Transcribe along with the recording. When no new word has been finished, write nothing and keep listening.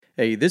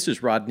Hey, this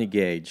is Rodney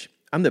Gage.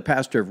 I'm the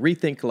pastor of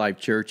Rethink Life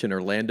Church in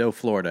Orlando,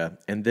 Florida,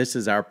 and this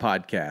is our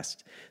podcast.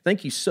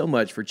 Thank you so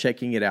much for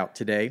checking it out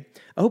today.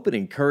 I hope it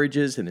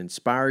encourages and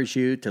inspires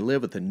you to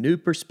live with a new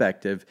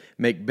perspective,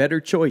 make better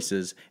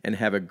choices, and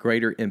have a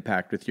greater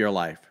impact with your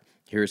life.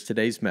 Here's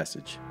today's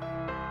message.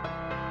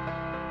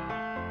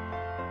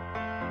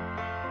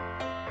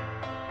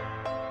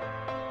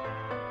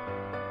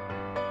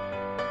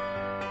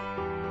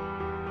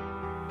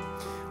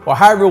 Well,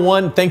 hi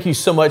everyone. Thank you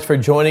so much for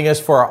joining us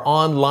for our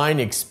online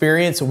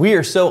experience. We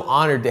are so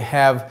honored to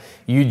have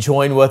you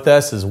join with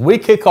us as we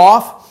kick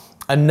off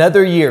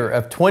another year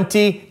of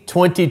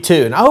 2022.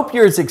 And I hope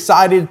you're as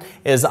excited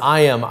as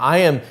I am. I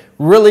am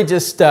really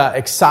just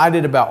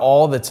excited about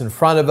all that's in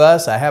front of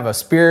us. I have a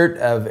spirit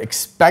of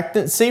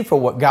expectancy for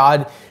what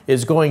God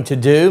is going to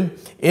do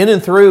in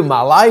and through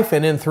my life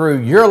and in through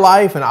your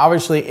life, and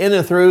obviously in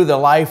and through the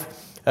life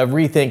of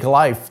Rethink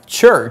Life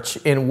Church.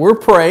 And we're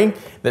praying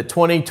that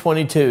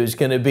 2022 is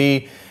going to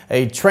be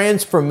a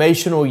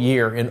transformational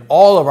year in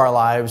all of our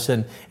lives.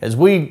 And as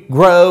we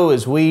grow,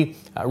 as we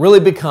really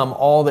become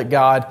all that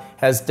God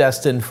has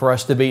destined for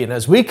us to be, and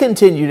as we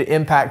continue to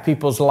impact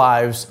people's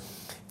lives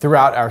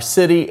throughout our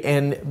city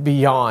and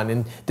beyond.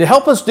 And to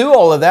help us do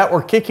all of that,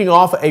 we're kicking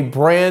off a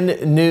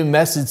brand new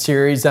message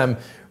series. I'm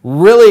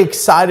really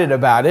excited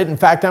about it. In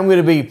fact, I'm going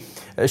to be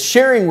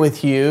sharing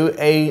with you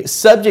a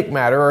subject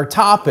matter or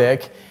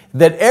topic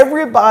that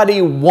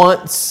everybody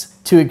wants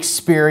to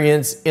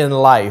experience in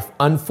life.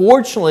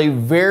 Unfortunately,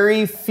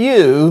 very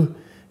few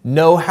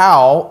know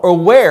how or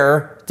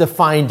where to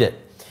find it.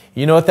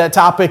 You know what that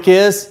topic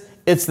is?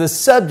 It's the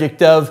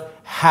subject of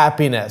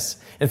happiness.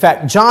 In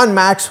fact, John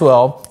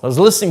Maxwell, I was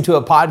listening to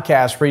a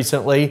podcast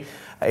recently,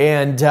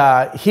 and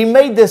he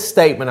made this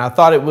statement. I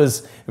thought it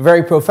was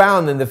very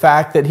profound in the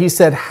fact that he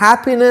said,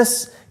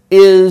 happiness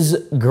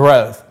is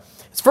growth.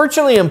 It's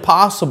virtually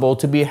impossible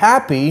to be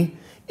happy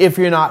if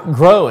you're not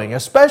growing,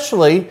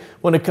 especially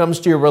when it comes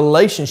to your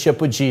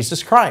relationship with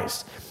Jesus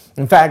Christ.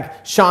 In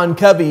fact, Sean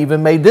Covey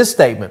even made this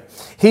statement.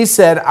 He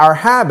said, our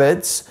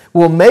habits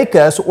will make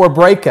us or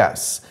break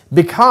us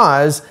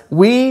because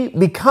we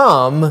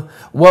become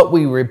what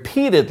we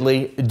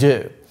repeatedly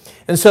do.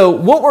 And so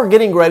what we're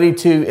getting ready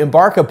to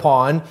embark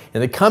upon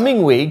in the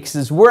coming weeks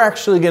is we're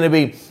actually going to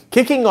be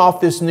kicking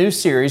off this new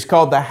series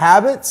called The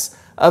Habits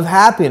of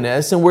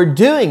Happiness, and we're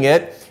doing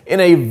it in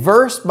a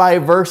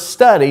verse-by-verse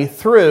study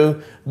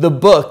through the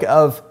book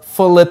of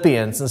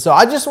Philippians. And so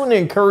I just want to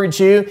encourage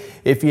you,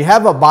 if you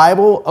have a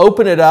Bible,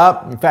 open it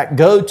up. In fact,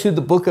 go to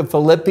the book of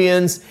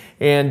Philippians,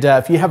 and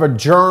if you have a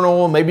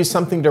journal, maybe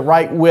something to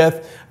write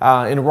with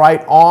and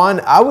write on,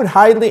 I would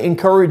highly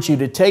encourage you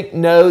to take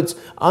notes,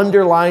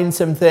 underline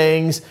some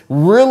things,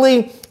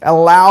 really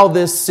allow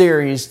this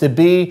series to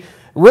be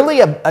really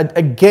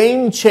a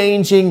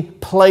game-changing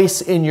place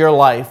in your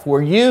life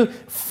where you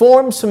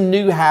form some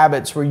new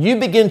habits, where you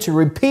begin to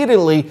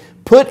repeatedly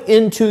put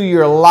into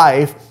your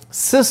life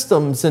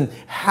systems and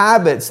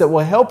habits that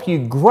will help you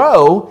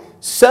grow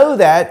so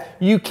that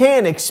you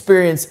can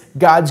experience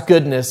God's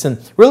goodness and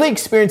really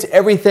experience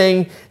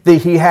everything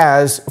that He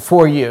has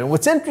for you. And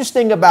what's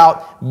interesting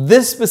about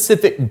this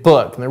specific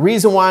book, and the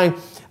reason why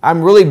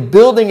I'm really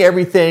building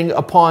everything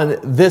upon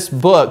this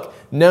book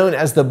known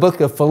as the book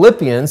of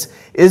Philippians,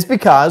 is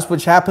because,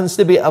 which happens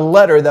to be a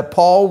letter that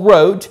Paul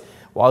wrote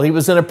while he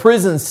was in a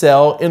prison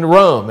cell in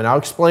Rome. And I'll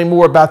explain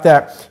more about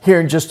that here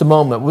in just a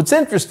moment. What's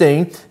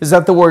interesting is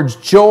that the words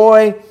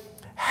joy,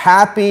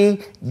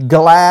 happy,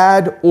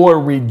 glad, or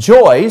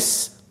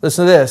rejoice,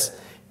 listen to this,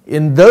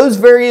 in those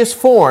various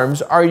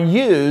forms are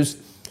used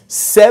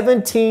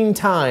 17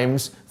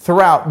 times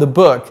throughout the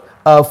book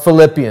of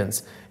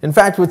Philippians. In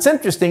fact, what's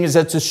interesting is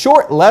that it's a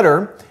short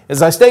letter.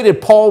 As I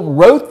stated, Paul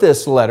wrote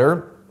this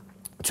letter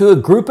to a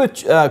group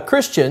of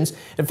Christians.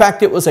 In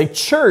fact, it was a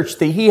church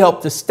that he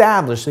helped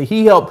establish, that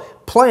he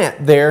helped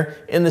plant there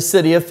in the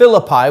city of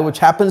Philippi, which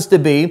happens to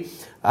be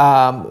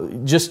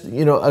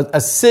a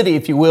city,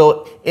 if you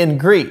will, in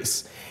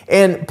Greece.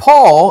 And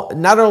Paul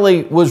not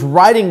only was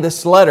writing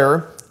this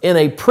letter in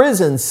a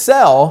prison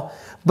cell,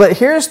 but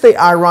here's the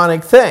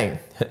ironic thing.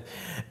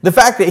 The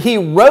fact that he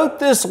wrote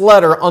this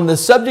letter on the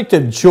subject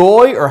of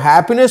joy or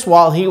happiness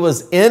while he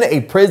was in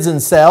a prison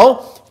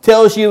cell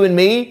tells you and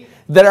me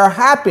that our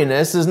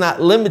happiness is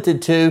not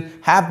limited to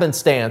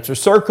happenstance or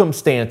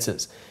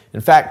circumstances.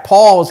 In fact,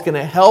 Paul is going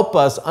to help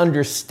us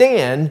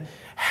understand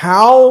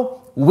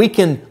how we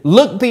can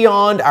look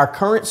beyond our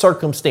current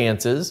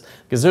circumstances,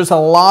 because there's a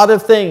lot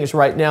of things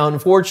right now,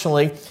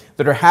 unfortunately,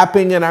 that are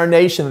happening in our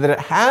nation, that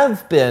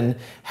have been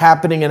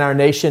happening in our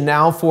nation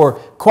now for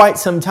quite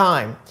some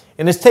time.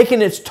 And it's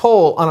taking its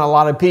toll on a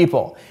lot of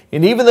people.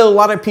 And even though a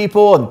lot of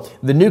people in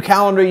the new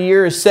calendar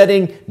year is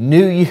setting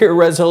New Year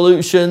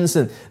resolutions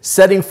and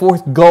setting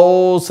forth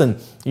goals, and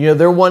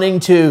they're wanting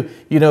to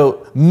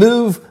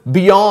move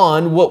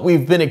beyond what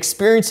we've been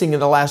experiencing in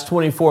the last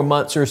 24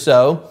 months or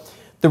so,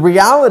 the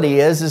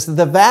reality is that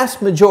the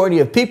vast majority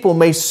of people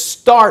may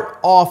start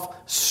off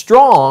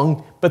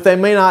strong, but they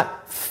may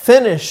not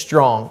finish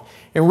strong.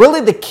 And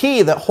really the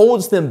key that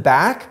holds them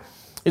back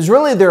is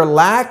really their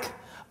lack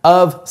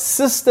of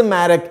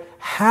systematic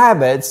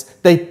habits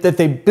that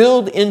they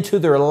build into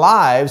their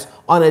lives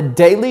on a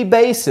daily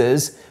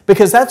basis,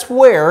 because that's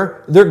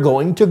where they're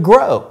going to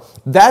grow.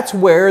 That's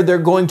where they're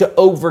going to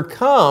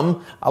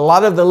overcome a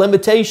lot of the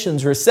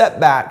limitations or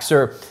setbacks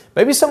or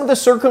maybe some of the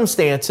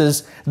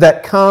circumstances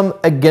that come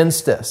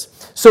against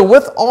us. So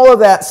with all of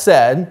that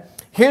said,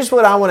 here's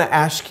what I want to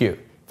ask you.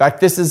 In fact,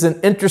 this is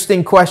an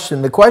interesting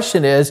question. The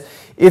question is,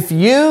 if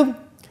you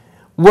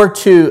were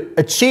to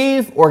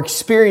achieve or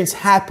experience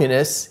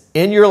happiness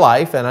in your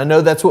life, and I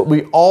know that's what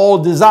we all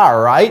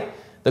desire, right?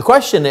 The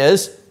question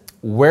is,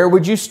 where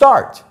would you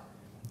start?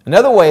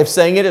 Another way of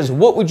saying it is,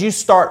 what would you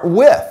start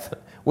with?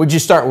 Would you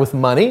start with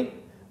money?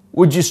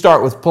 Would you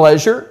start with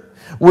pleasure?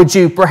 Would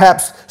you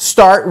perhaps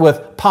start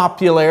with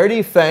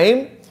popularity,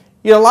 fame?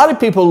 You know, a lot of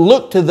people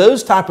look to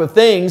those type of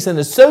things and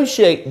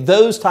associate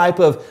those type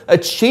of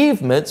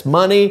achievements,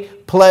 money,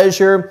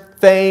 pleasure,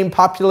 fame,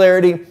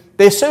 popularity.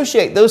 They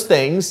associate those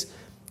things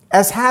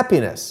as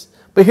happiness.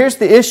 But here's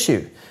the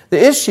issue.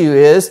 The issue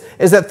is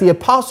that the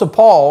Apostle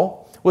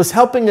Paul was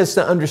helping us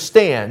to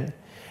understand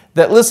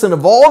that, listen,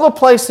 of all the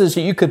places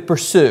that you could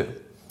pursue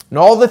and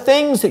all the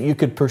things that you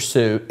could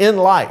pursue in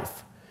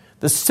life,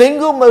 the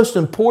single most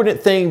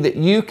important thing that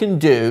you can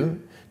do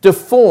to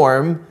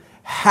form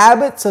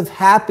habits of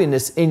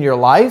happiness in your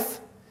life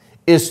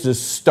is to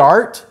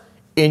start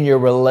in your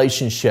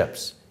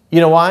relationships.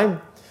 You know why?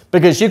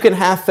 Because you can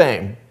have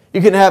fame,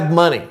 you can have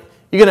money,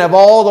 you can have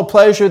all the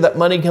pleasure that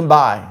money can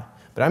buy.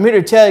 But I'm here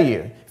to tell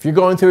you, if you're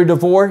going through a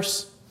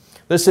divorce,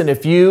 listen,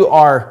 if you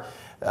are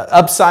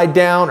upside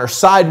down or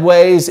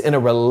sideways in a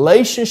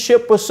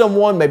relationship with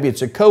someone, maybe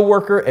it's a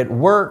coworker at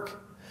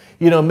work,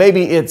 you know,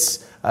 maybe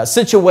it's a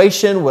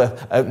situation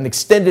with an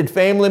extended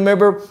family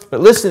member. But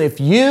listen, if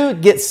you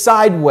get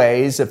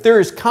sideways, if there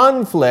is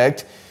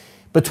conflict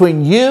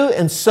between you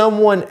and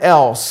someone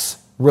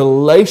else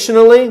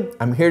relationally,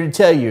 I'm here to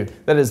tell you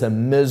that is a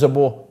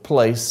miserable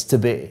place to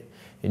be.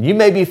 And you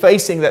may be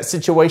facing that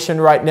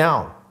situation right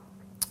now.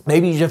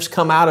 Maybe you just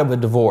come out of a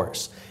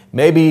divorce.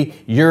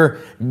 Maybe you're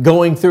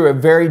going through a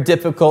very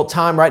difficult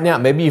time right now.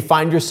 Maybe you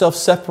find yourself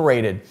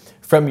separated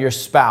from your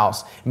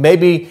spouse.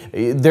 Maybe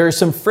there's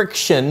some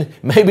friction.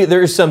 Maybe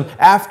there's some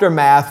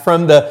aftermath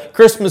from the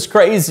Christmas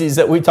crazies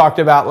that we talked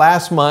about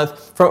last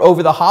month from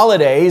over the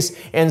holidays.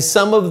 And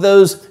some of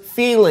those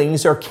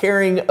feelings are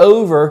carrying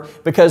over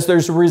because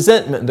there's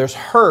resentment, there's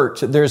hurt,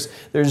 there's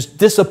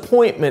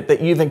disappointment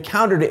that you've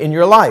encountered in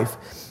your life.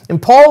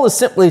 And Paul is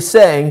simply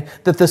saying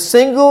that the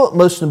single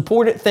most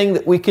important thing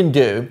that we can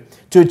do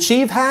to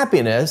achieve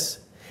happiness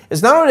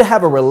is not only to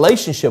have a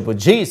relationship with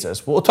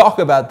Jesus. We'll talk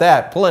about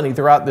that plenty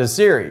throughout this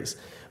series.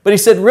 But he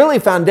said really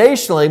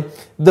foundationally,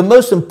 the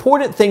most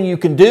important thing you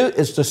can do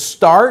is to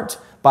start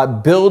by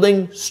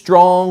building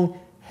strong,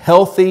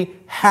 healthy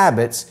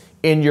habits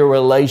in your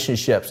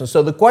relationships. And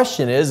so the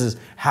question is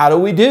how do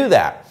we do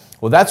that?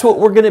 Well, that's what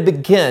we're going to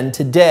begin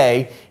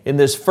today in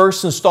this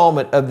first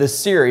installment of this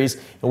series.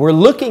 And we're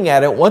looking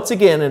at it once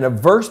again in a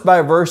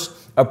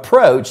verse-by-verse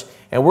approach.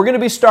 And we're going to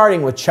be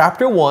starting with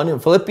chapter 1 in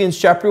Philippians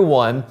chapter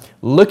 1,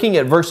 looking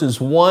at verses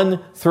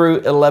 1 through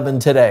 11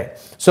 today.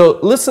 So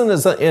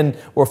listen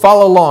or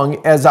follow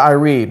along as I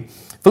read.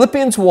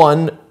 Philippians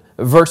 1,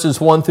 verses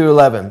 1 through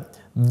 11.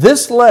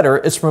 This letter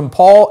is from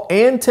Paul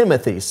and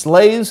Timothy,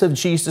 slaves of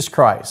Jesus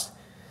Christ.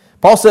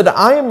 Paul said,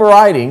 I am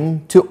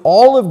writing to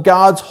all of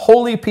God's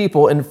holy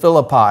people in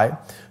Philippi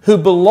who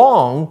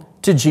belong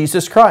to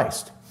Jesus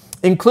Christ,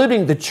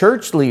 including the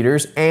church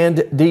leaders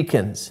and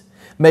deacons.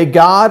 May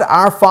God,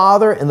 our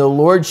Father, and the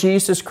Lord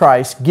Jesus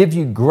Christ give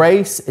you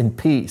grace and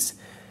peace.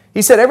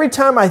 He said, every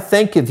time I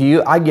think of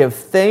you, I give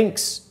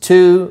thanks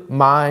to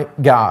my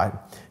God.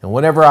 And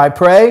whenever I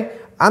pray,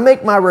 I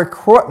make my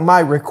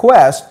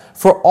request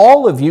for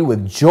all of you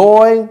with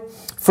joy,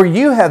 for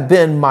you have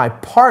been my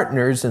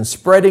partners in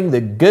spreading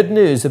the good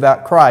news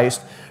about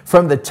Christ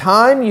from the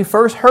time you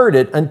first heard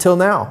it until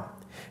now.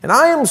 And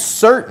I am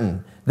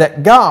certain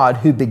that God,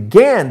 who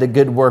began the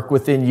good work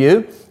within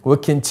you, will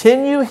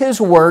continue His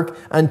work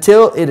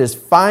until it is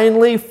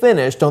finally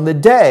finished on the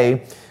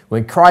day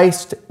when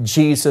Christ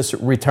Jesus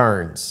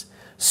returns.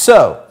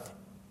 So,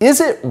 is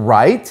it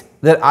right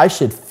that I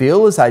should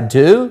feel as I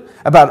do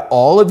about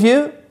all of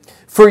you?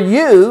 For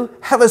you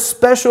have a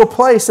special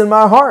place in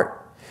my heart.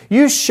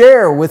 You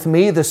share with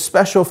me the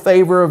special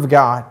favor of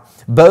God,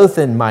 both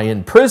in my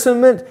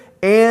imprisonment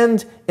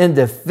and in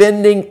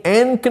defending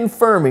and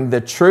confirming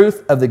the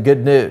truth of the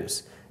good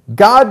news.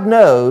 God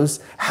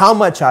knows how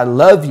much I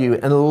love you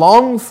and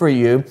long for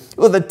you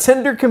with the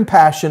tender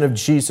compassion of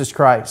Jesus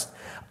Christ.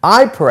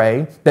 I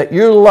pray that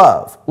your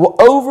love will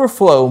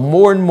overflow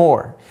more and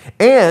more,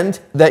 and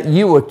that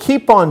you will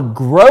keep on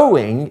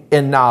growing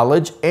in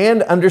knowledge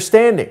and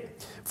understanding.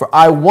 For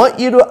I want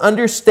you to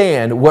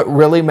understand what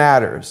really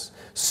matters,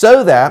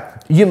 so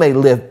that you may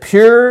live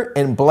pure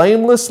and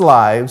blameless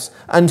lives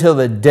until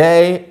the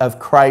day of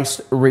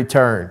Christ's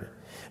return.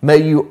 May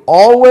you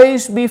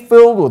always be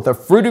filled with the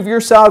fruit of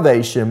your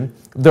salvation,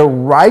 the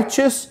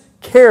righteous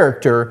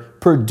character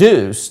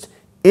produced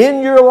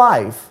in your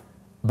life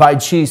by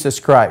Jesus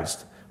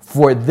Christ.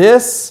 for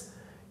this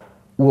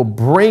will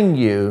bring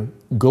you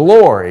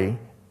glory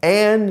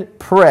and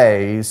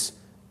praise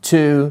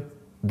to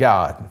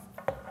God.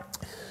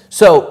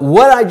 So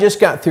what I just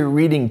got through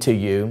reading to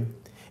you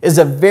is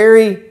a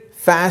very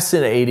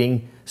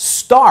fascinating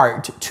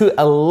start to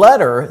a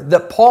letter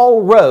that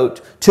Paul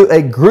wrote to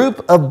a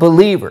group of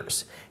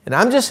believers. And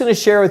I'm just going to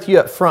share with you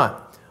up front.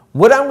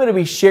 What I'm going to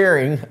be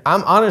sharing,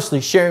 I'm honestly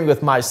sharing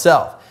with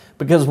myself,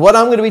 because what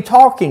I'm going to be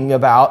talking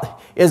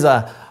about is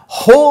a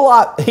whole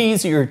lot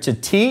easier to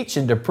teach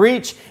and to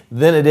preach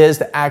than it is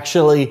to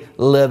actually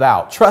live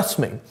out. Trust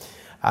me.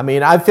 I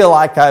mean, I feel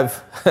like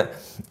I've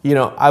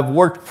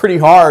worked pretty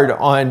hard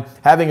on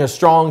having a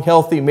strong,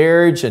 healthy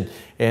marriage and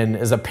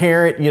as a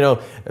parent,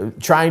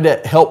 trying to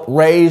help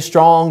raise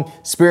strong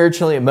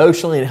spiritually,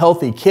 emotionally, and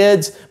healthy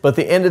kids. But at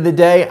the end of the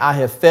day, I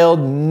have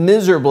failed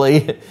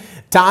miserably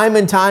time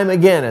and time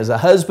again as a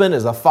husband,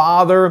 as a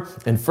father,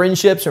 in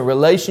friendships and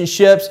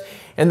relationships.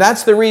 And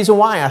that's the reason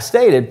why I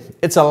stated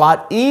it's a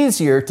lot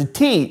easier to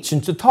teach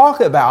and to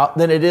talk about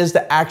than it is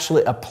to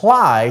actually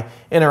apply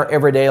in our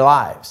everyday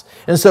lives.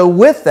 And so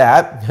with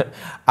that,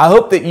 I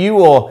hope that you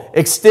will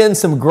extend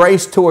some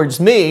grace towards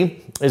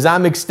me as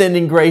I'm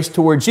extending grace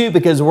towards you,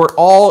 because we're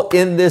all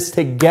in this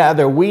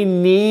together. We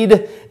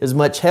need as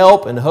much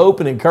help and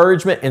hope and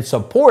encouragement and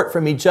support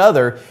from each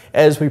other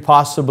as we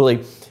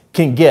possibly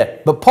can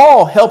get. But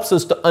Paul helps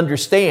us to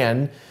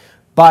understand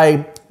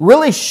by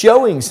really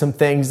showing some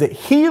things that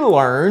he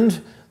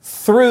learned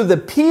through the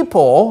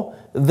people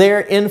there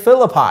in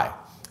Philippi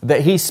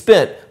that he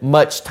spent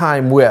much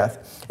time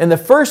with. And the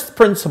first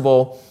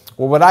principle,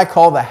 or what I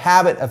call the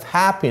habit of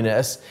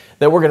happiness,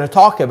 that we're going to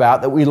talk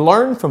about, that we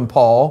learn from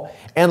Paul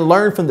and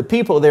learn from the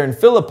people there in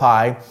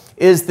Philippi,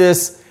 is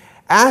this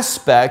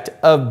aspect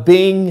of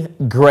being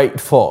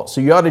grateful. So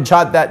you ought to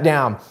jot that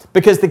down,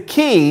 because the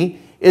key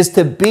is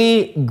to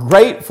be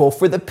grateful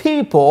for the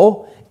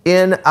people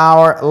in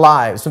our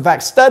lives. In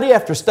fact, study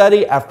after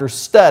study after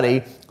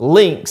study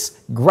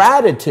links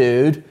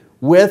gratitude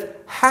with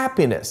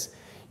happiness.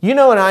 You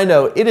know, and I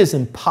know it is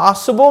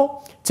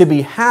impossible to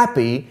be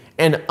happy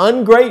and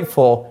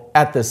ungrateful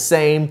at the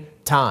same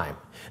time.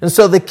 And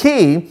so the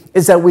key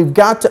is that we've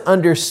got to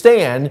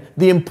understand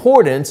the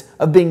importance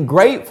of being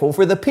grateful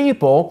for the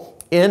people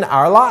in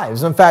our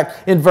lives. In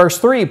fact, in verse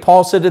 3,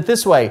 Paul said it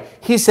this way.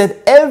 He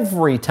said,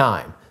 every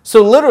time.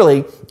 So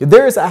literally,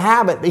 there is a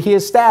habit that he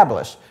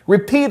established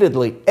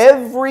repeatedly.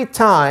 Every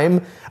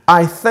time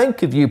I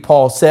think of you,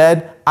 Paul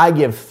said, I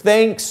give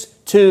thanks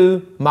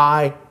to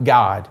my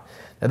God.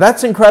 Now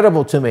that's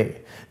incredible to me.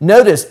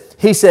 Notice,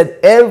 he said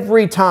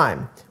every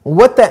time.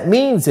 What that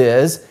means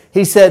is,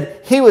 he said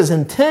he was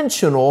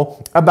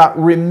intentional about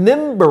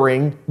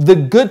remembering the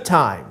good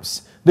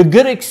times, the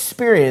good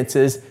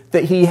experiences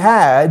that he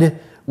had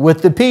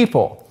with the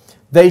people.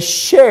 They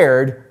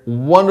shared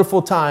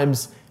wonderful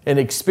times and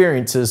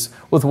experiences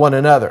with one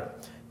another.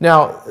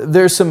 Now,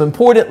 there's some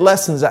important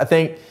lessons, I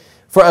think,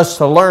 for us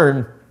to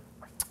learn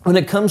when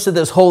it comes to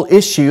this whole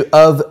issue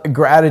of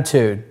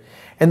gratitude.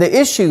 And the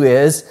issue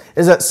is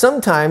that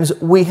sometimes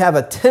we have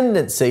a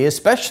tendency,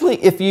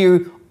 especially if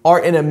you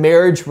are in a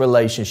marriage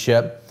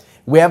relationship,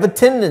 we have a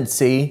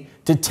tendency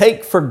to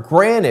take for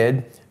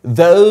granted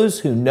those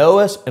who know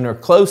us and are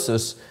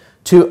closest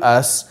to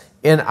us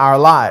in our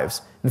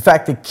lives. In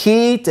fact, the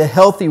key to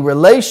healthy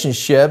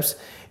relationships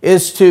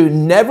is to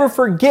never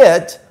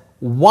forget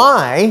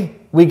why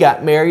we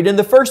got married in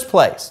the first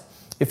place.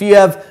 If you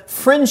have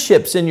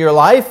friendships in your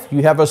life,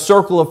 you have a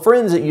circle of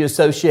friends that you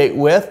associate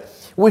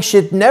with, we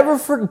should never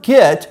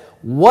forget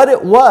what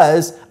it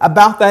was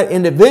about that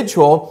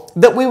individual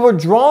that we were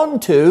drawn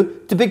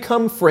to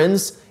become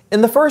friends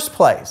in the first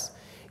place.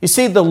 You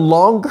see, the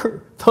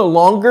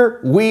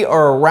longer we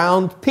are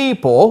around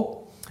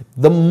people,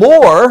 the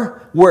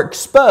more we're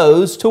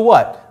exposed to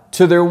what?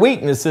 To their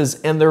weaknesses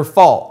and their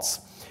faults.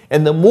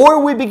 And the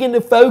more we begin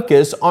to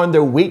focus on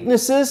their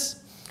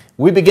weaknesses,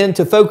 we begin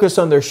to focus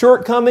on their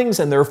shortcomings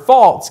and their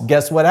faults,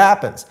 guess what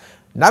happens?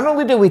 Not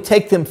only do we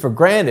take them for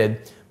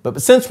granted,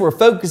 but since we're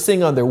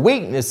focusing on their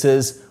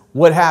weaknesses,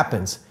 what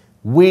happens?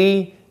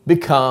 We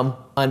become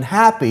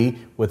unhappy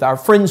with our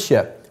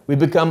friendship. We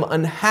become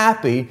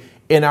unhappy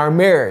in our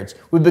marriage.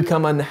 We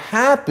become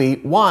unhappy.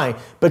 Why?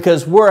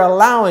 Because we're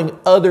allowing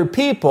other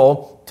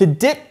people to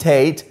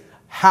dictate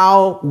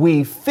how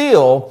we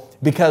feel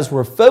because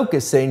we're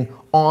focusing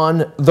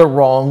on the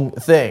wrong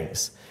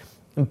things.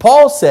 And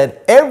Paul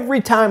said,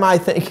 every time I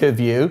think of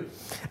you,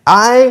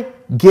 I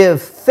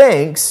give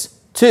thanks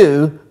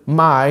to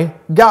my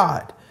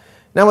God.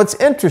 Now what's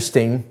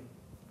interesting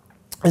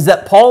is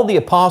that Paul the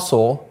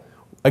Apostle,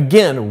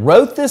 again,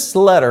 wrote this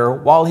letter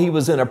while he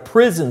was in a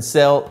prison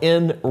cell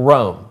in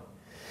Rome.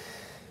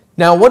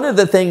 Now, one of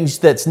the things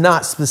that's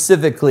not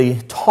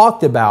specifically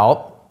talked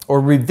about or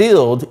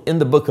revealed in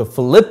the book of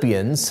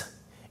Philippians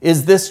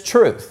is this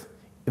truth.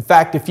 In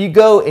fact, if you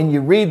go and you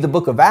read the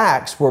book of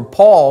Acts, where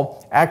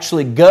Paul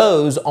actually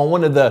goes on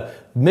one of the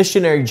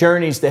missionary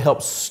journeys to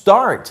help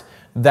start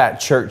that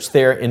church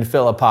there in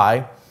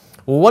Philippi,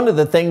 well, one of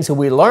the things that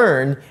we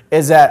learn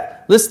is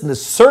that, listen, the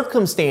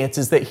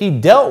circumstances that he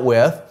dealt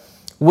with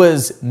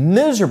was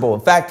miserable.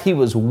 In fact, he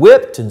was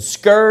whipped and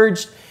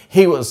scourged.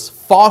 He was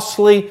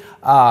falsely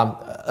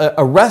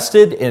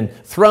arrested and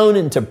thrown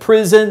into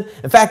prison.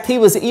 In fact, he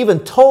was even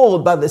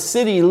told by the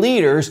city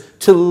leaders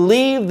to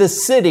leave the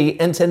city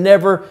and to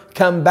never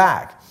come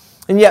back.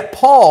 And yet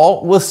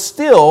Paul was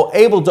still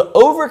able to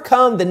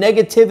overcome the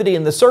negativity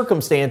and the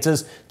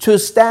circumstances to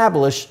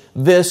establish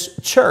this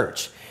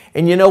church.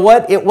 And you know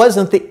what? It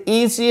wasn't the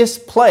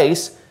easiest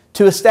place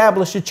to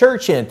establish a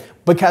church in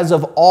because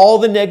of all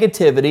the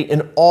negativity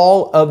and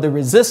all of the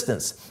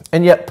resistance.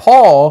 And yet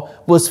Paul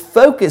was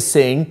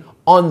focusing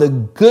on the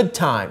good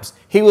times.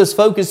 He was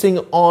focusing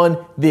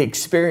on the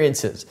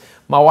experiences.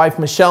 My wife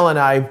Michelle and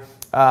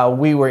I,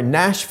 we were in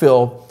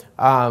Nashville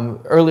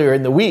earlier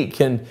in the week,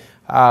 and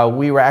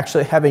we were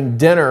actually having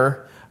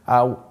dinner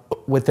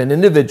with an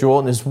individual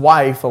and his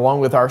wife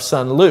along with our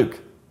son Luke.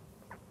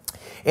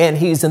 And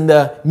he's in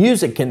the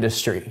music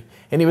industry.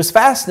 And he was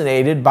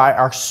fascinated by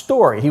our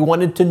story. He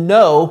wanted to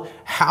know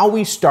how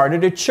we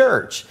started a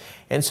church.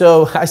 And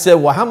so I said,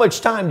 well, how much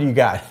time do you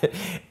got?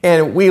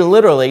 And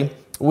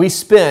we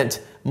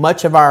spent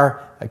much of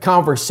our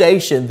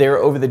conversation there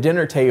over the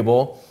dinner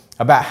table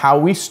about how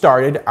we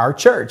started our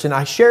church. And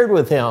I shared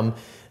with him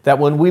that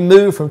when we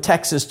moved from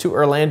Texas to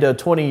Orlando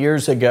 20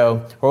 years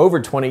ago, or over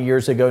 20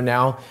 years ago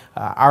now,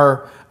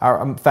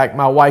 in fact,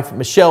 my wife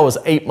Michelle was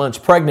 8 months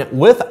pregnant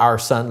with our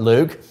son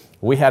Luke.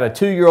 We had a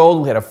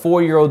 2-year-old, we had a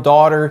 4-year-old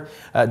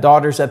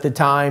daughters at the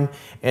time.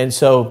 And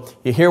so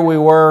here we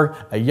were,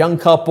 a young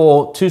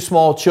couple, 2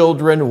 small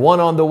children, 1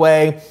 on the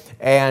way.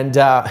 And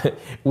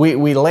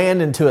we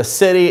land into a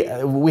city.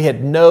 We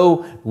had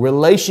no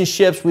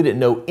relationships. We didn't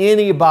know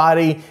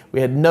anybody. We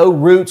had no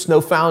roots,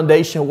 no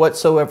foundation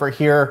whatsoever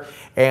here.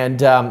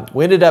 And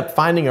we ended up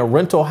finding a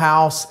rental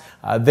house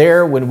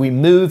there. When we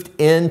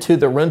moved into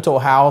the rental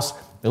house,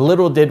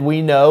 little did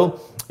we know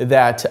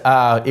that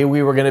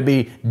we were going to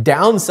be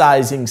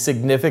downsizing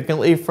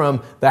significantly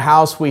from the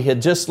house we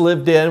had just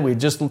lived in. We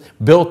just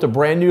built a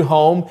brand new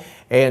home.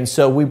 And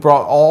so we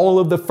brought all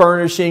of the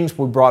furnishings,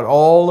 we brought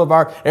all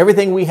of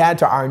everything we had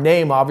to our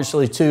name,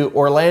 obviously, to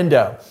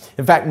Orlando.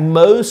 In fact,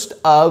 most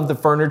of the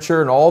furniture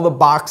and all the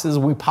boxes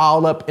we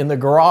piled up in the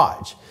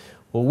garage.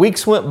 Well,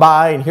 weeks went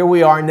by, and here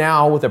we are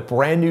now with a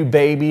brand new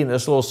baby in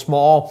this little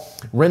small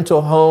rental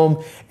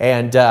home.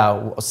 And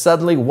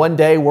suddenly one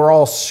day we're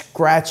all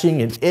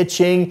scratching and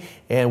itching,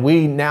 and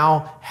we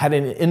now had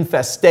an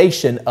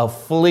infestation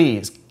of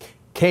fleas.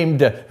 Came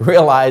to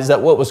realize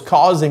that what was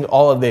causing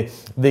all of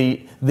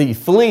the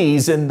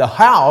fleas in the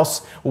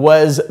house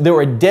was there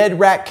were dead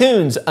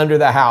raccoons under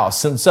the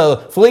house. And so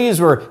fleas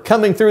were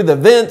coming through the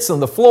vents on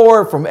the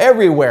floor from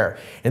everywhere.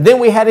 And then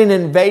we had an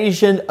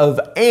invasion of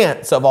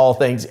ants, of all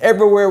things.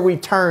 Everywhere we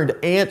turned,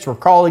 ants were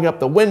crawling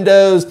up the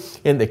windows,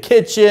 in the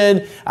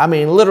kitchen. I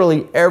mean,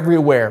 literally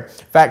everywhere.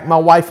 In fact, my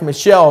wife,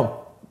 Michelle,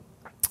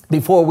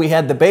 before she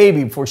had the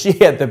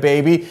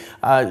baby,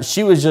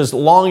 she was just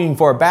longing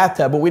for a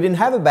bathtub, but we didn't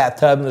have a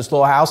bathtub in this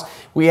little house.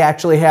 We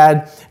actually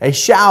had a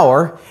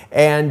shower,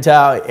 and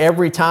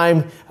every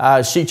time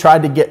she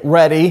tried to get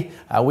ready,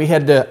 we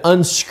had to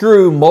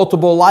unscrew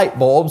multiple light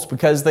bulbs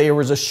because there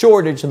was a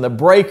shortage in the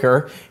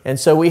breaker, and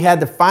so we had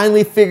to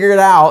finally figure it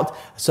out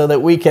so that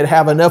we could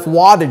have enough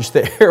wattage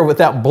there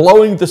without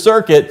blowing the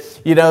circuit,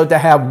 to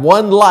have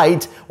one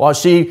light while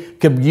she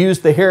could use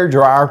the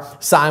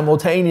hairdryer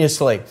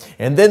simultaneously.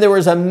 And then there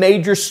was a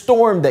major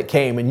storm that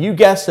came, and you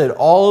guessed it,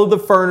 all of the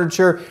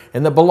furniture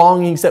and the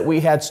belongings that we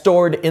had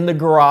stored in the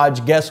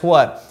garage, guess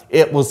what?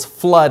 It was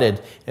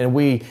flooded, and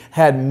we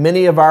had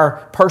many of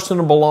our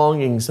personal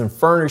belongings and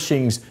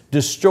furnishings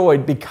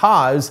destroyed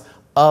because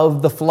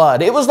of the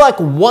flood. It was like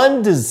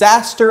one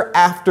disaster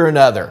after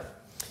another.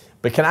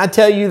 But can I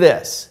tell you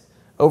this?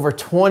 Over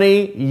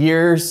 20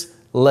 years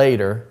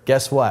later,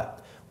 guess what?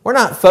 We're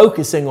not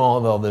focusing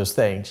on all those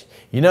things.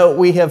 You know what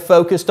we have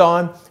focused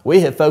on?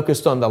 We have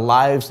focused on the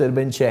lives that have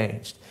been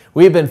changed.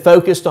 We have been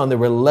focused on the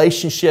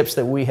relationships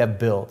that we have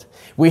built.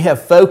 We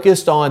have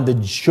focused on the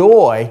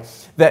joy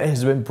that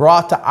has been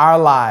brought to our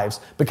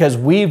lives because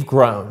we've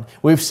grown.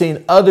 We've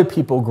seen other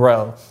people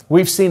grow.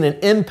 We've seen an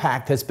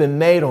impact that's been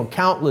made on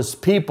countless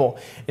people.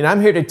 And I'm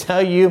here to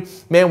tell you,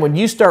 man, when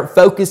you start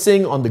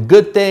focusing on the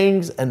good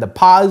things and the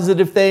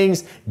positive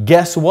things,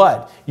 guess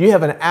what? You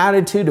have an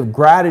attitude of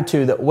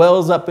gratitude that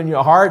wells up in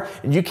your heart,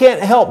 and you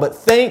can't help but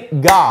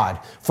thank God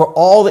for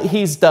all that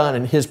He's done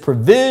and His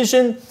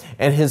provision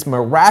and His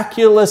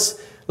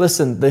miraculous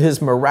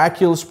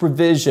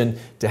provision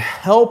to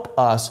help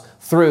us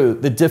through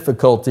the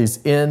difficulties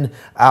in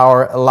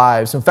our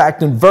lives. In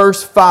fact, in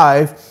verse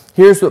 5,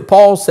 here's what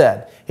Paul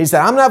said. He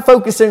said, I'm not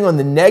focusing on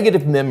the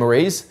negative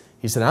memories.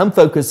 He said, I'm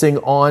focusing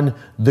on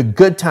the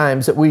good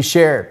times that we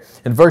shared.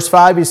 In verse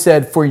 5, he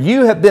said, for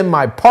you have been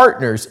my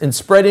partners in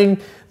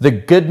spreading the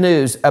good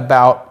news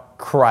about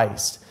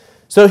Christ.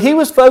 So he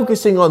was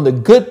focusing on the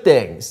good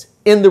things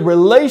in the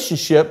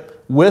relationship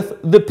with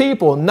the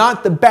people,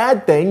 not the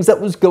bad things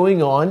that was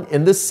going on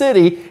in the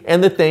city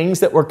and the things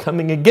that were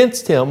coming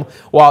against him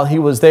while he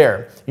was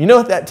there. You know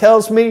what that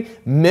tells me?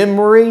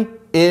 Memory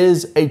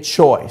is a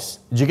choice.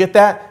 Did you get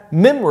that?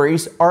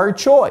 Memories are a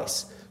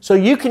choice. So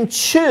you can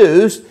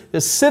choose to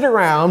sit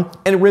around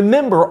and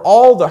remember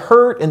all the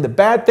hurt and the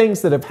bad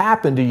things that have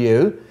happened to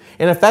you.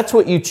 And if that's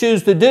what you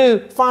choose to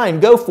do, fine,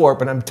 go for it.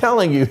 But I'm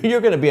telling you,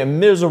 you're going to be a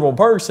miserable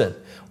person.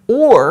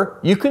 Or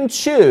you can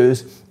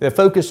choose to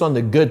focus on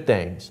the good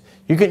things.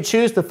 You can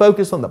choose to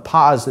focus on the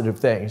positive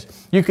things.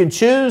 You can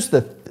choose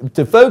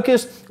to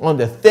focus on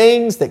the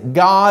things that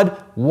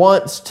God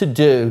wants to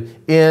do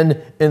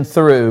in and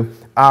through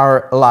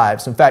our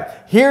lives. In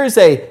fact, here's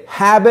a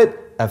habit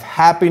of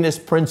happiness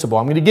principle.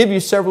 I'm going to give you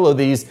several of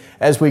these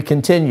as we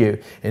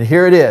continue. And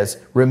here it is.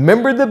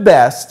 Remember the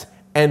best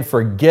and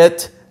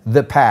forget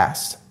the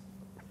past.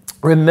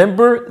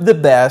 Remember the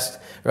best,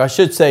 or I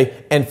should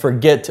say, and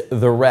forget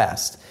the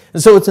rest.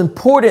 And so it's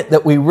important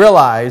that we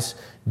realize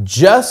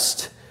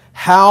just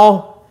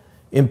how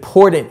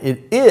important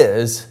it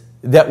is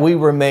that we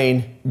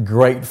remain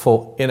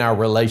grateful in our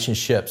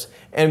relationships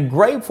and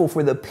grateful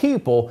for the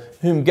people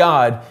whom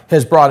God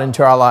has brought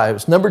into our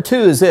lives. Number 2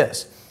 is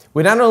this.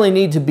 We not only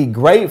need to be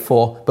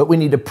grateful, but we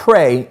need to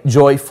pray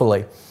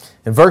joyfully.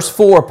 In verse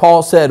 4,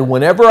 Paul said,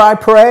 whenever I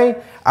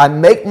pray, I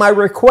make my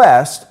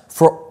request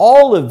for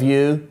all of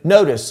you,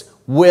 notice,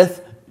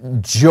 with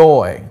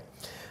joy.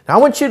 Now, I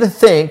want you to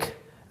think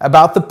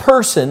about the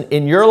person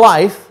in your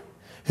life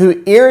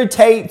who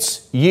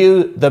irritates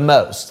you the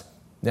most.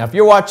 Now, if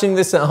you're watching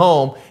this at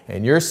home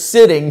and you're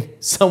sitting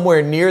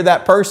somewhere near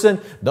that person,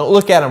 don't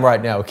look at them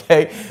right now,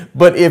 okay?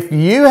 But if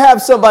you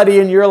have somebody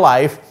in your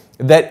life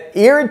that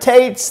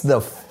irritates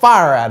the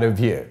fire out of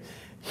you,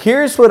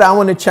 here's what I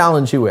want to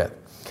challenge you with.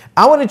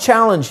 I want to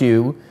challenge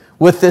you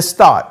with this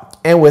thought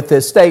and with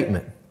this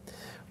statement.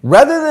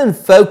 Rather than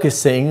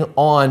focusing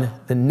on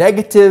the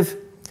negative,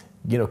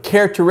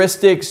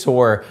 characteristics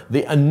or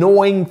the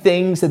annoying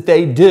things that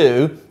they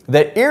do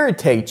that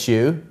irritates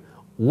you,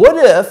 what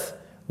if,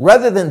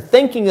 rather than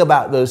thinking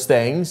about those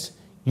things,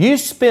 you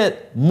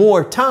spent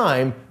more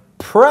time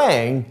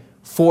praying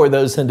for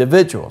those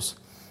individuals?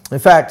 In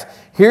fact,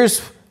 here's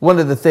one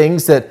of the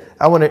things that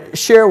I want to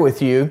share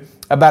with you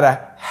about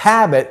a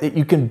habit that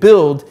you can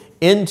build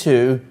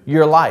into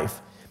your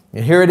life.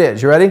 And here it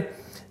is. You ready?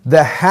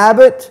 The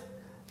habit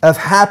of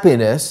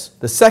happiness,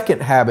 the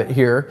second habit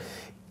here,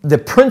 the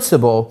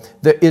principle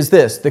that is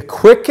this: the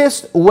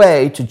quickest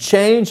way to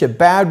change a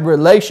bad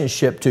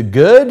relationship to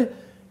good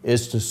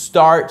is to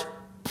start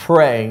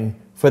praying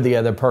for the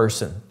other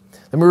person.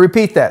 Let me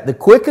repeat that. The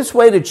quickest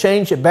way to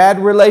change a bad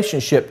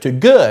relationship to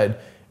good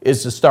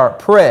is to start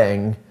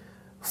praying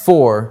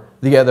for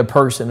the other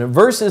person. In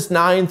verses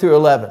 9 through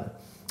 11,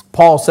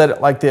 Paul said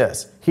it like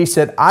this. He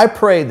said, I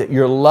pray that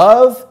your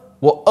love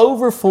will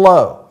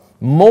overflow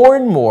more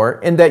and more,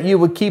 and that you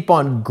would keep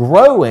on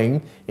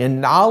growing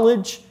in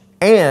knowledge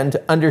and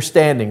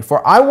understanding.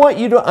 For I want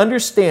you to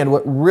understand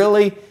what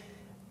really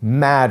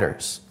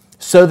matters,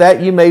 so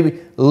that you may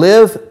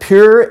live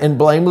pure and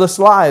blameless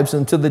lives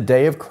until the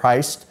day of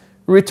Christ's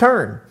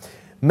return.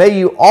 May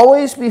you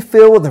always be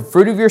filled with the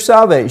fruit of your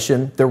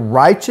salvation, the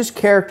righteous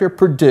character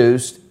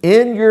produced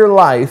in your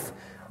life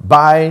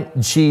by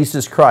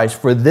Jesus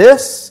Christ. For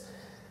this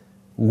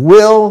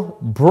will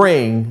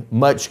bring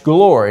much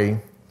glory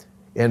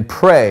and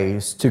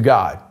praise to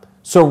God.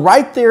 So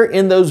right there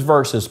in those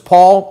verses,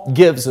 Paul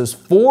gives us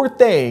 4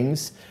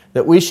 things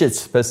that we should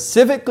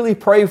specifically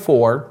pray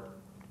for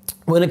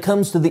when it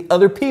comes to the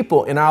other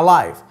people in our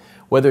life.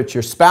 Whether it's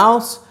your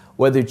spouse,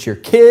 whether it's your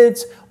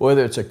kids,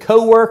 whether it's a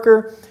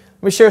coworker.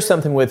 Let me share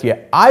something with you.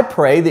 I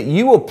pray that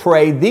you will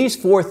pray these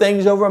 4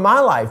 things over my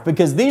life,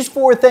 because these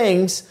 4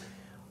 things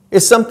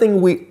is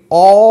something we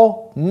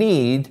all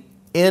need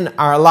in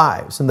our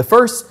lives. And the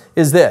first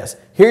is this.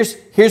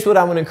 Here's what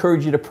I want to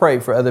encourage you to pray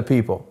for other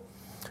people.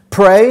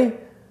 Pray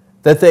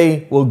that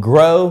they will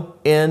grow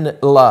in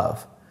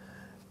love.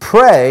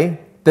 Pray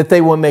that they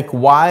will make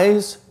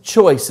wise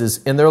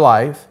choices in their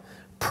life.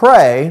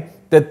 Pray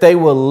that they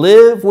will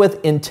live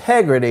with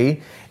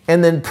integrity.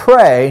 And then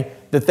pray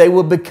that they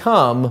will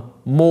become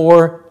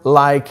more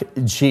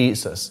like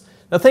Jesus.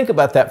 Now think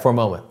about that for a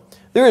moment.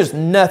 There is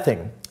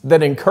nothing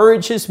that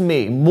encourages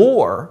me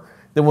more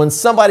than when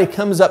somebody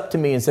comes up to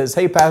me and says,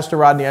 hey, Pastor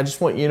Rodney, I just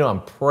want you to know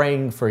I'm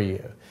praying for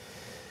you.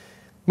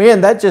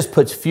 Man, that just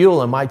puts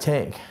fuel in my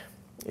tank.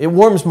 It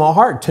warms my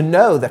heart to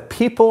know that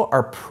people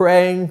are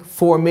praying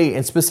for me,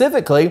 and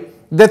specifically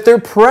that they're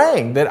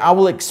praying that I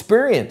will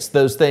experience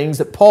those things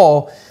that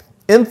Paul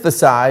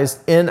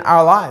emphasized in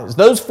our lives.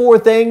 Those 4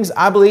 things,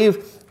 I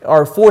believe,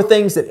 are 4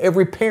 things that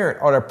every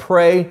parent ought to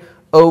pray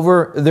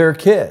over their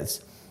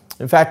kids.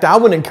 In fact, I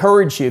would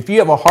encourage you, if you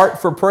have a heart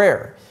for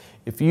prayer,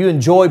 if you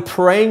enjoy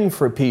praying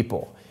for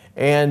people,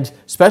 and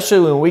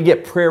especially when we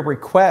get prayer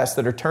requests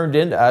that are turned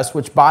into us,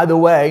 which, by the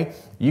way,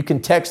 you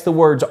can text the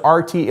words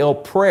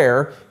RTL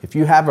prayer if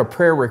you have a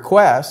prayer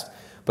request,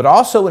 but I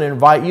also would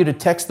invite you to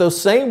text those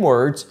same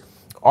words,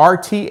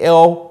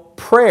 RTL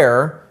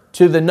prayer,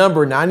 to the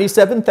number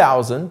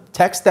 97,000.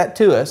 Text that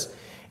to us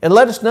and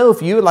let us know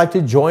if you would like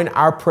to join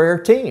our prayer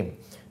team.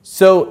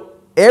 So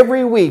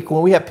every week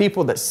when we have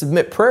people that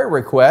submit prayer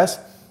requests,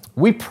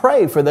 we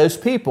pray for those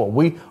people.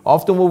 We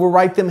often will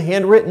write them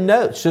handwritten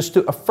notes just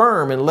to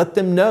affirm and let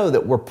them know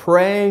that we're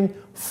praying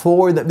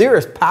for them. There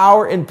is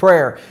power in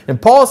prayer.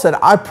 And Paul said,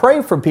 I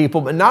pray for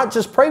people, but not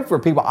just pray for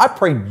people. I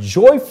pray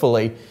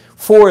joyfully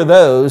for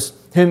those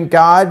whom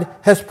God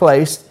has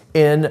placed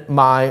in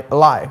my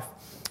life.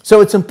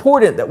 So it's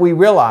important that we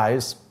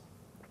realize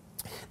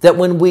that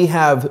when we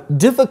have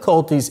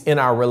difficulties in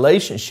our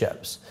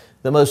relationships,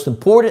 the most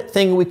important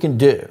thing we can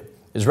do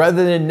is,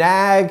 rather than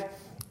nag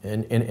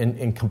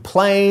and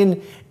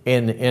complain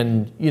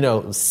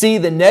and see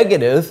the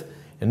negative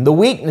and the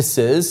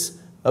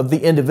weaknesses of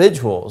the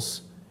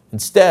individuals,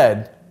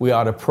 instead we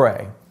ought to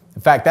pray.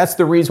 In fact, that's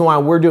the reason why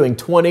we're doing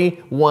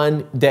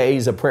 21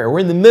 days of prayer. We're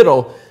in the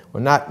middle.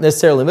 We're not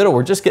necessarily middle.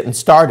 We're just getting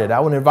started. I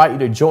want to invite you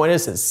to join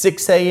us at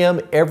 6 a.m.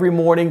 every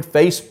morning,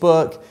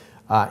 Facebook,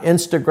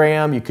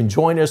 Instagram. You can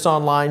join us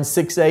online,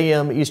 6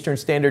 a.m. Eastern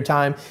Standard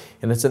Time.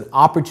 And it's an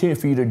opportunity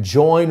for you to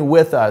join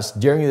with us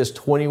during this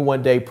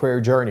 21-day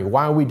prayer journey.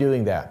 Why are we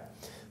doing that?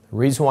 The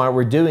reason why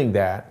we're doing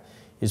that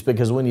is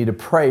because we need to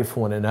pray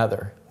for one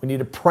another. We need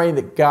to pray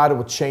that God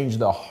will change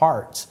the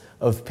hearts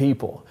of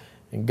people.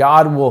 And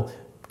God will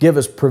give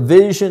us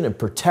provision and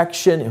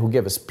protection. He'll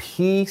give us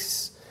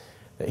peace.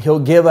 He'll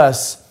give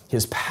us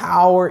His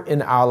power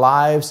in our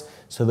lives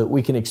so that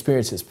we can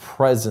experience His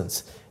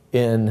presence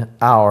in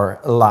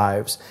our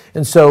lives.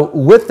 And so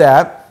with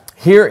that,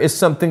 here is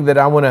something that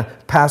I want to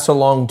pass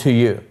along to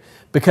you,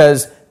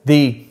 because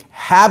the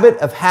habit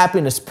of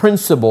happiness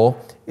principle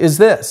is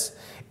this.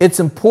 It's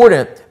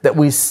important that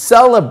we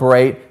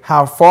celebrate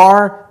how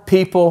far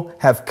people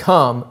have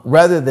come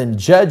rather than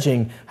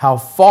judging how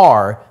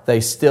far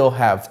they still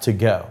have to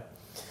go.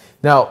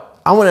 Now,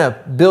 I want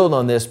to build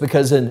on this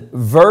because in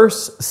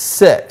verse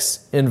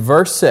 6,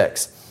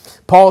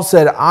 Paul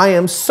said, I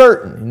am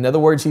certain. In other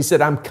words, he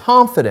said, I'm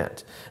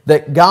confident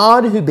that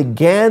God who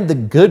began the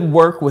good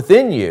work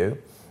within you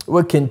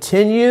will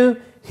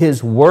continue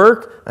His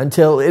work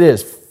until it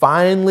is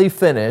finally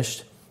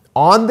finished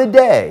on the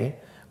day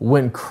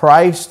when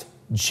Christ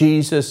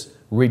Jesus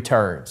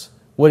returns.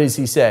 What is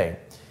he saying?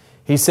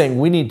 He's saying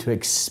we need to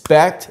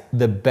expect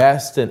the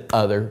best in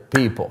other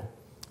people.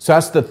 So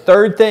that's the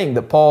third thing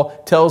that Paul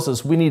tells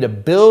us. We need to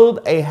build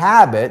a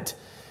habit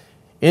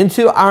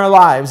into our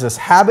lives, this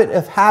habit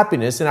of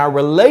happiness in our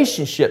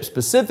relationship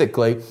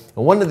specifically.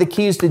 And one of the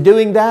keys to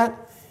doing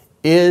that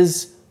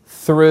is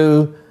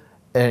through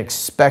an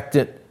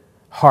expectant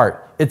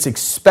heart. It's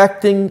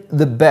expecting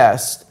the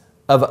best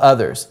of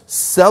others.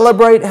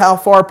 Celebrate how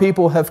far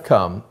people have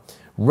come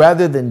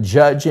rather than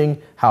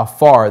judging how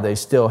far they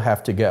still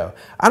have to go.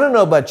 I don't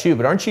know about you,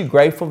 but aren't you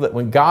grateful that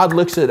when God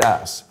looks at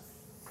us,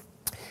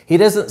 He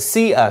doesn't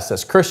see us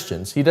as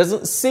Christians. He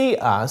doesn't see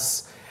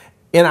us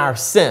in our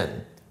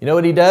sin. You know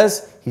what He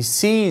does? He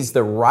sees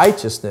the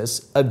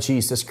righteousness of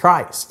Jesus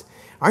Christ.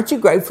 Aren't you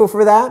grateful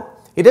for that?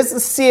 He doesn't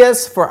see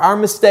us for our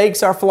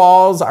mistakes, our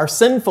flaws, our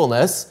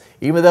sinfulness,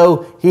 even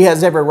though He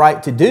has every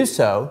right to do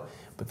so.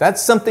 But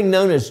that's something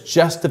known as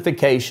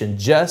justification,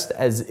 just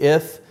as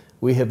if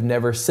we have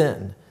never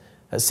sinned.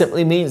 That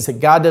simply means that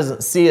God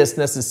doesn't see us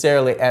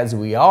necessarily as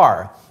we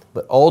are,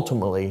 but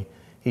ultimately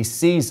He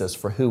sees us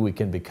for who we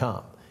can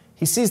become.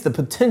 He sees the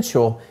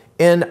potential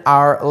in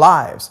our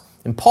lives.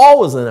 And Paul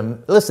was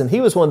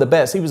he was one of the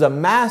best. He was a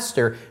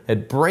master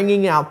at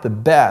bringing out the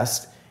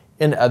best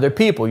in other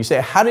people. You say,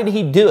 how did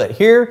he do it?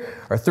 Here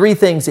are three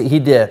things that he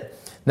did.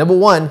 Number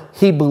one,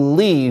 he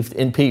believed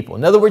in people.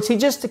 In other words, he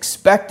just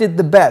expected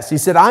the best. He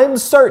said, I'm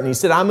certain. He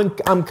said,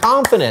 I'm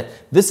confident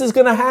this is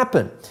going to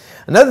happen.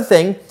 Another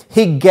thing,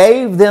 he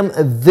gave them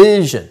a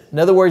vision. In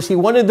other words, he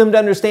wanted them to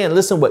understand,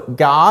 listen, what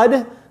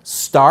God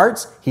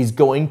starts, He's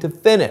going to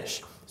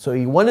finish. So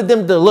he wanted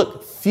them to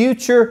look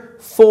future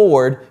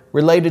forward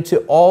related to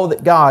all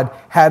that God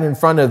had in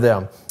front of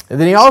them. And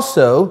then he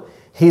also,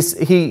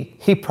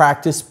 he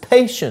practiced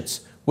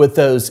patience with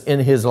those in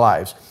his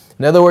lives.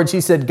 In other words, he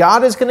said,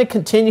 God is going to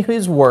continue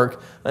His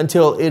work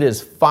until it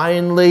is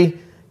finally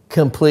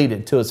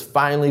completed, till it's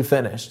finally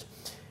finished.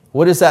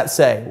 What does that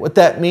say? What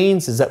that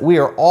means is that we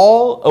are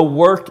all a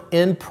work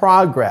in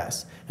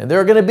progress. And there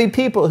are going to be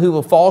people who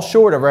will fall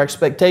short of our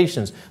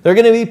expectations. There are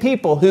going to be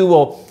people who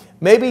will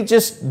maybe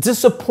just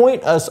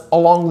disappoint us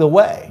along the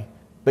way.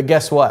 But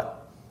guess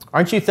what?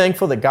 Aren't you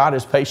thankful that God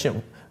is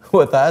patient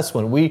with us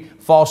when we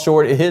fall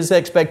short of His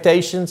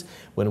expectations,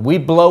 when we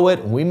blow it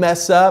and we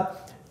mess up?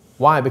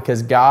 Why?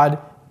 Because God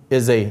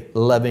is a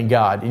loving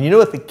God. And you know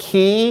what the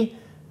key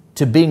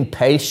to being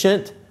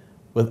patient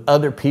with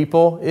other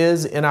people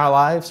is in our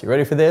lives? You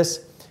ready for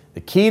this?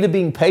 The key to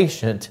being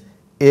patient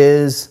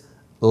is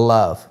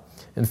love.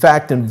 In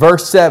fact, in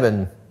verse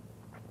 7,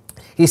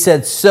 he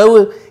said,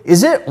 so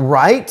is it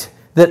right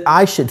that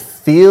I should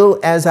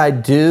feel as I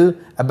do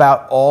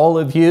about all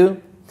of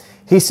you?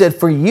 He said,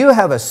 for you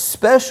have a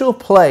special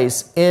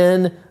place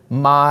in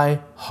my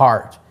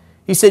heart.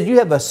 He said, you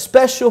have a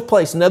special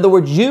place. In other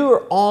words, you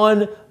are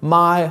on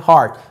my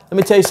heart. Let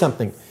me tell you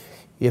something.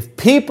 If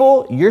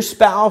people, your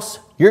spouse,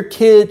 your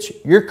kids,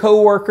 your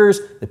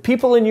coworkers, the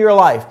people in your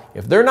life,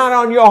 if they're not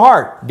on your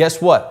heart,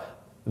 guess what?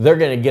 They're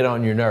going to get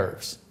on your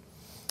nerves.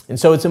 And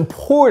so it's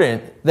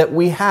important that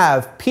we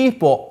have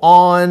people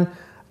on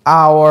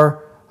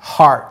our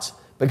hearts.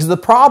 Because the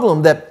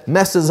problem that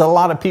messes a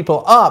lot of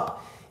people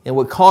up and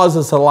what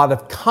causes a lot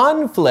of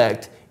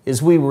conflict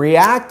is we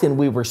react and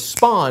we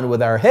respond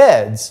with our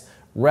heads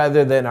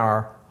rather than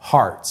our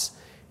hearts.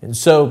 And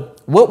so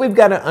what we've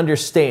got to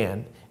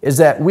understand is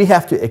that we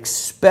have to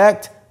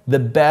expect the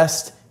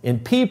best in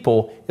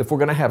people if we're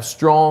going to have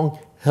strong,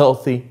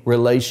 healthy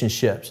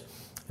relationships.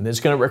 And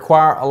it's going to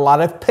require a lot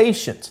of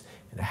patience.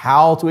 And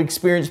how to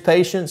experience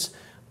patience?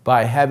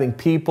 By having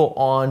people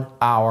on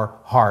our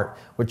heart.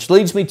 Which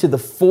leads me to the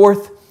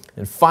fourth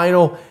and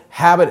final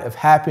habit of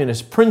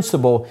happiness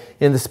principle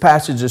in this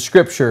passage of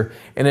Scripture.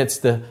 And it's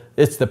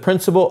the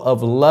principle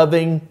of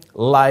loving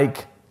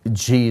like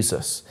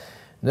Jesus.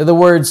 In other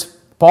words,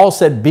 Paul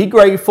said, be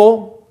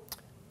grateful,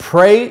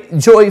 pray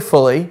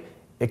joyfully,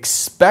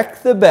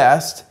 expect the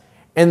best,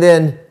 and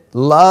then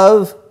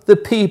love the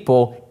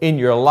people in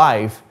your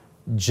life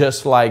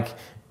just like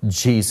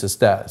Jesus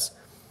does.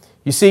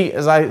 You see,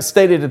 as I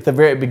stated at the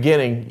very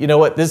beginning, you know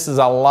what? This is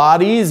a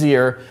lot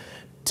easier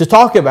to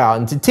talk about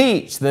and to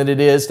teach than it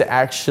is to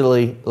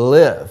actually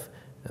live.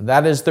 And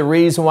that is the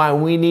reason why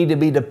we need to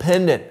be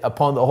dependent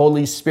upon the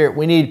Holy Spirit.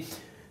 We need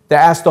to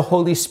ask the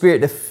Holy Spirit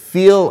to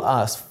fill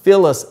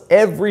us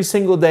every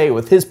single day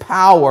with His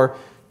power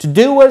to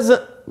do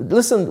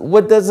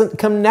what doesn't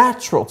come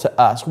natural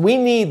to us. We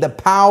need the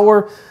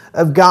power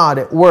of God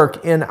at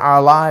work in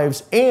our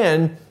lives,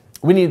 and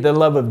we need the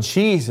love of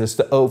Jesus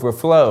to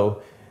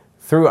overflow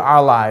through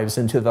our lives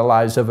into the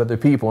lives of other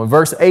people. In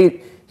verse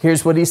 8,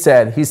 here's what he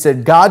said. He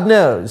said, God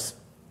knows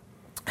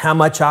how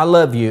much I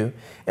love you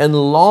and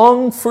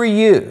long for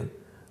you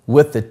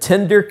with the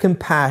tender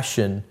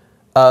compassion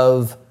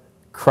of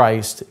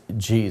Christ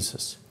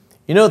Jesus.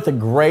 You know what the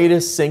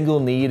greatest single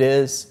need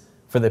is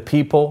for the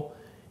people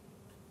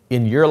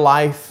in your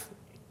life?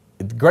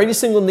 The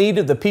greatest single need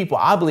of the people,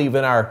 I believe,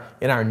 in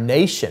our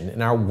nation,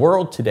 in our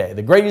world today.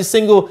 The greatest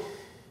single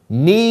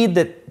need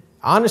that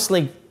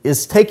honestly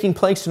is taking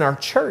place in our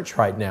church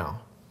right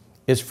now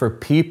is for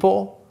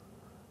people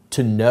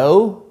to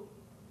know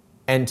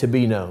and to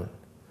be known.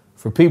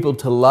 For people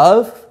to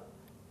love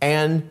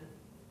and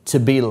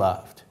to be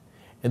loved.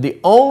 And the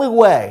only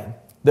way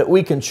that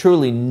we can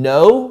truly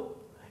know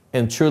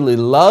and truly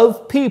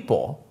love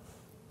people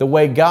the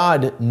way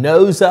God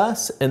knows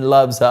us and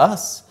loves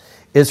us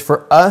is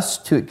for us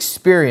to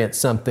experience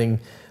something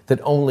that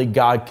only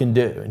God can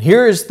do. And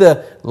here is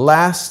the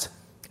last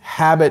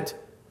habit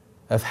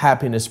of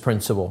happiness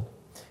principle,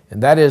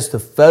 and that is to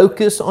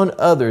focus on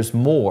others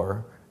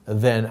more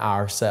than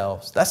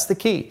ourselves. That's the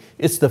key.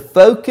 It's to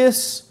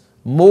focus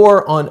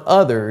more on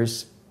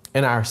others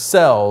and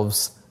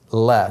ourselves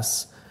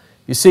less.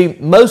 You see,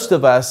 most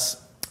of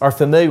us are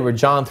familiar with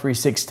John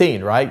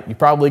 3:16, right? You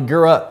probably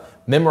grew up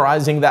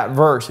memorizing that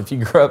verse if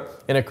you grew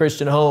up in a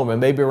Christian home and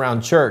maybe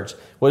around church.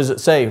 What does it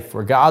say?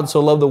 For God so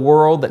loved the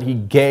world that He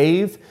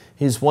gave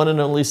His one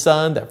and only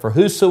Son, that for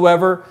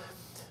whosoever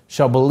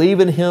shall believe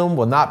in Him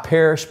will not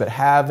perish but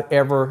have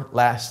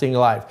everlasting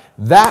life.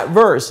 That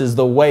verse is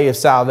the way of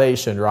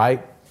salvation,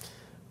 right?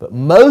 But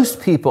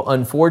most people,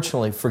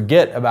 unfortunately,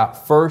 forget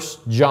about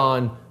 1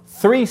 John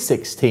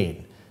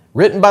 3:16,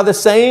 written by the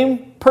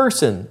same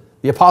person,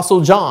 the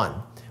Apostle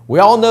John. We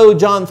all know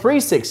John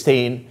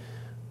 3:16,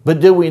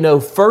 but do we know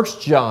 1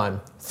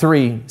 John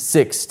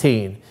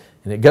 3:16?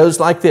 And it goes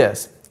like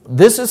this.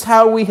 This is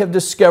how we have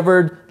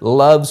discovered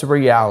love's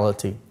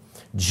reality.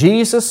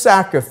 Jesus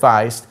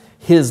sacrificed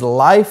His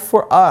life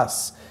for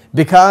us.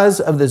 Because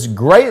of this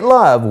great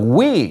love,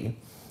 we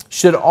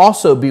should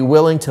also be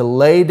willing to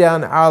lay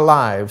down our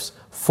lives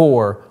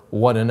for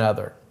one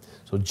another.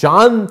 So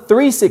John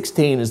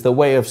 3:16 is the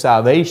way of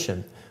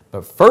salvation,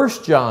 but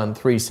 1 John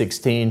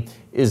 3:16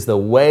 is the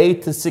way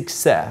to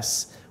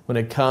success when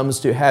it comes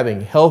to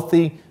having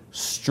healthy,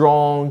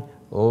 strong,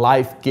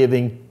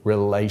 life-giving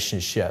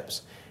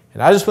relationships.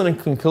 And I just want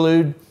to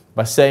conclude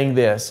by saying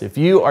this. If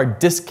you are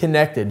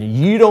disconnected,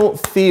 you don't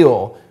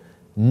feel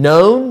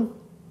known,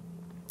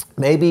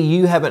 maybe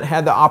you haven't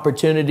had the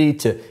opportunity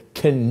to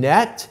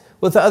connect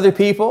with other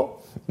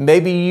people,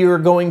 maybe you're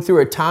going through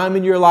a time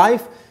in your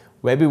life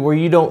maybe where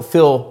you don't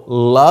feel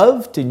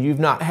loved and you've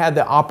not had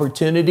the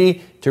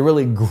opportunity to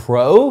really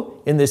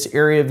grow in this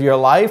area of your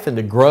life and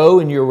to grow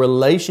in your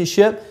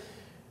relationship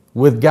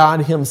with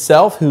God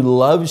Himself who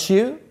loves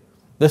you.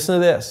 Listen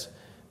to this.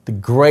 The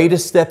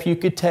greatest step you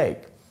could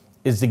take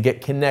is to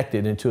get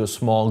connected into a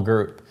small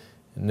group.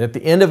 And at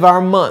the end of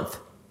our month,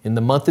 in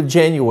the month of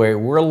January,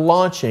 we're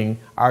launching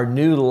our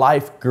new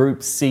life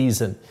group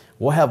season.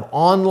 We'll have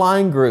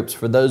online groups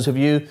for those of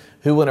you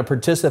who want to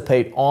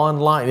participate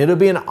online. It'll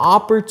be an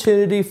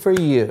opportunity for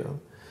you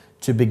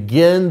to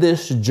begin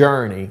this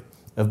journey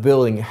of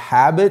building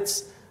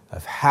habits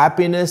of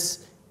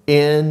happiness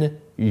in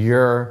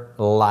your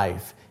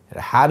life. And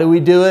how do we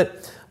do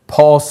it?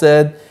 Paul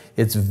said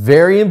it's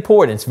very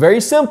important. It's very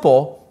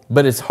simple,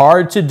 but it's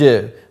hard to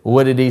do.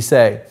 What did he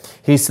say?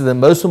 He said the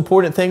most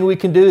important thing we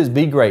can do is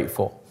be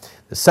grateful.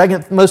 The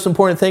second most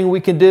important thing we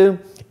can do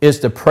is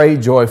to pray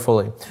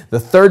joyfully. The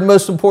third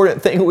most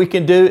important thing we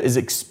can do is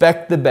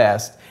expect the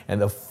best.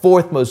 And the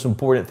fourth most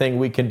important thing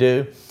we can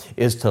do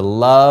is to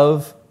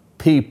love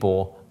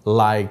people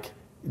like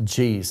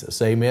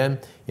Jesus. Amen.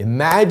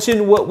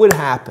 Imagine what would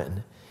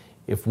happen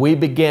if we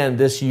began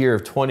this year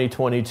of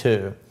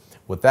 2022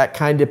 with that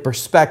kind of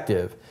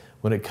perspective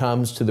when it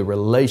comes to the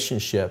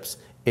relationships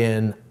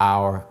in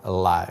our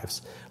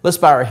lives. Let's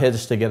bow our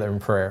heads together in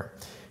prayer.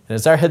 And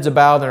as our heads are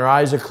bowed and our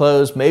eyes are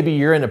closed, maybe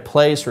you're in a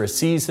place or a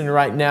season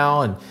right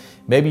now and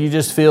maybe you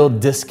just feel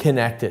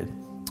disconnected.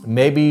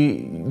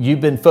 Maybe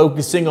you've been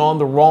focusing on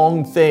the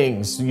wrong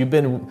things. You've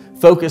been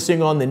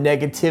focusing on the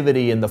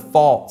negativity and the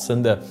faults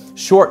and the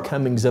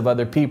shortcomings of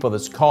other people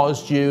that's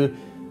caused you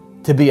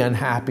to be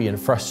unhappy and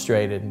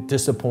frustrated and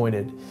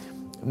disappointed.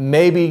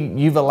 Maybe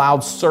you've allowed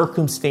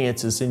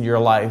circumstances in your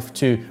life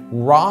to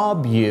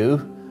rob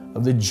you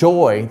of the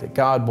joy that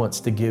God wants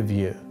to give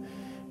you.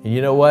 And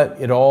you know what?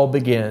 It all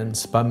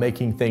begins by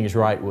making things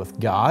right with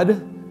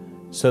God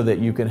so that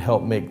you can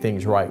help make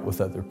things right with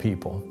other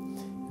people.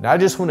 And I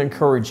just want to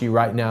encourage you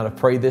right now to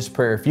pray this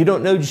prayer. If you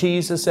don't know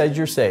Jesus as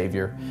your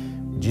Savior,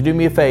 would you do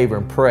me a favor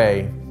and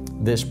pray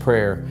this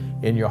prayer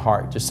in your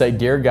heart? Just say,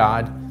 "Dear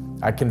God,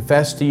 I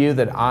confess to you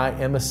that I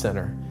am a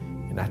sinner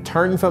and I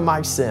turn from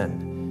my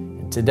sin.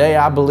 And today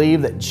I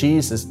believe that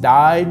Jesus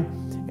died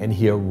and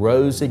He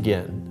arose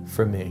again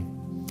for me.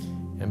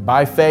 And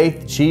by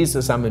faith,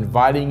 Jesus, I'm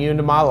inviting you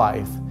into my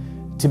life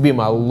to be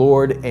my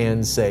Lord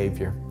and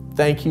Savior.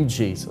 Thank you,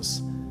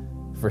 Jesus,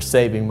 for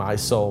saving my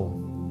soul."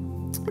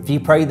 If you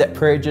prayed that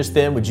prayer just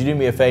then, would you do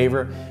me a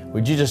favor?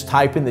 Would you just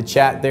type in the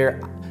chat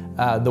there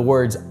the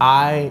words,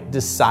 "I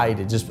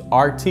decided," just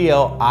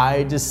RTL,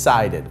 I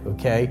decided,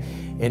 okay?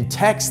 And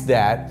text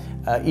that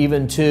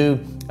even to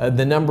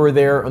the number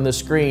there on the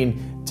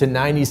screen to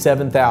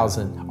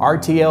 97,000.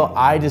 RTL,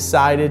 I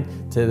decided,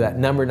 to that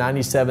number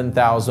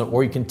 97,000,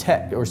 or you can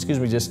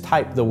just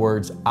type the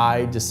words,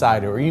 "I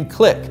decided," or you can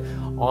click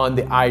on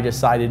the I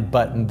decided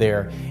button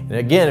there. And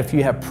again, if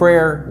you have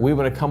prayer, we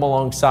want to come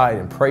alongside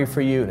and pray for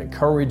you and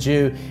encourage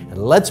you. And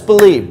let's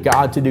believe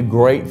God to do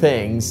great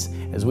things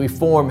as we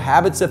form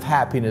habits of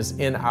happiness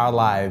in our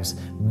lives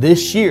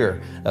this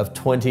year of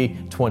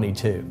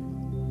 2022.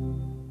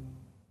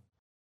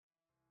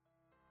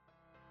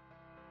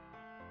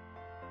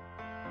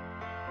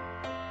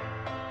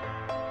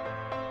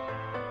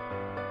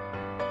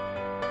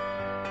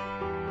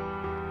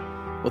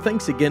 Well,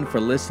 thanks again for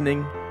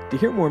listening. To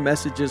hear more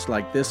messages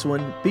like this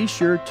one, be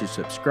sure to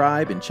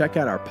subscribe and check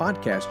out our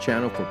podcast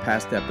channel for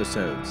past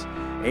episodes.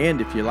 And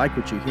if you like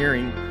what you're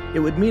hearing, it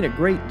would mean a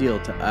great deal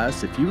to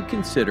us if you would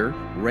consider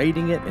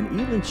rating it and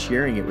even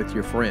sharing it with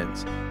your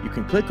friends. You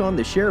can click on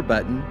the share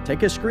button,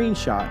 take a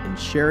screenshot, and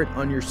share it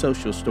on your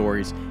social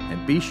stories,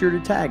 and be sure to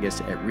tag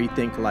us at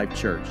Rethink Life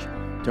Church.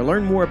 To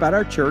learn more about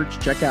our church,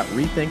 check out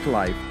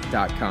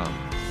rethinklife.com.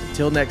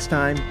 Until next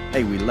time,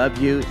 hey, we love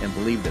you and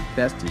believe the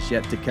best is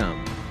yet to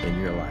come in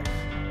your life.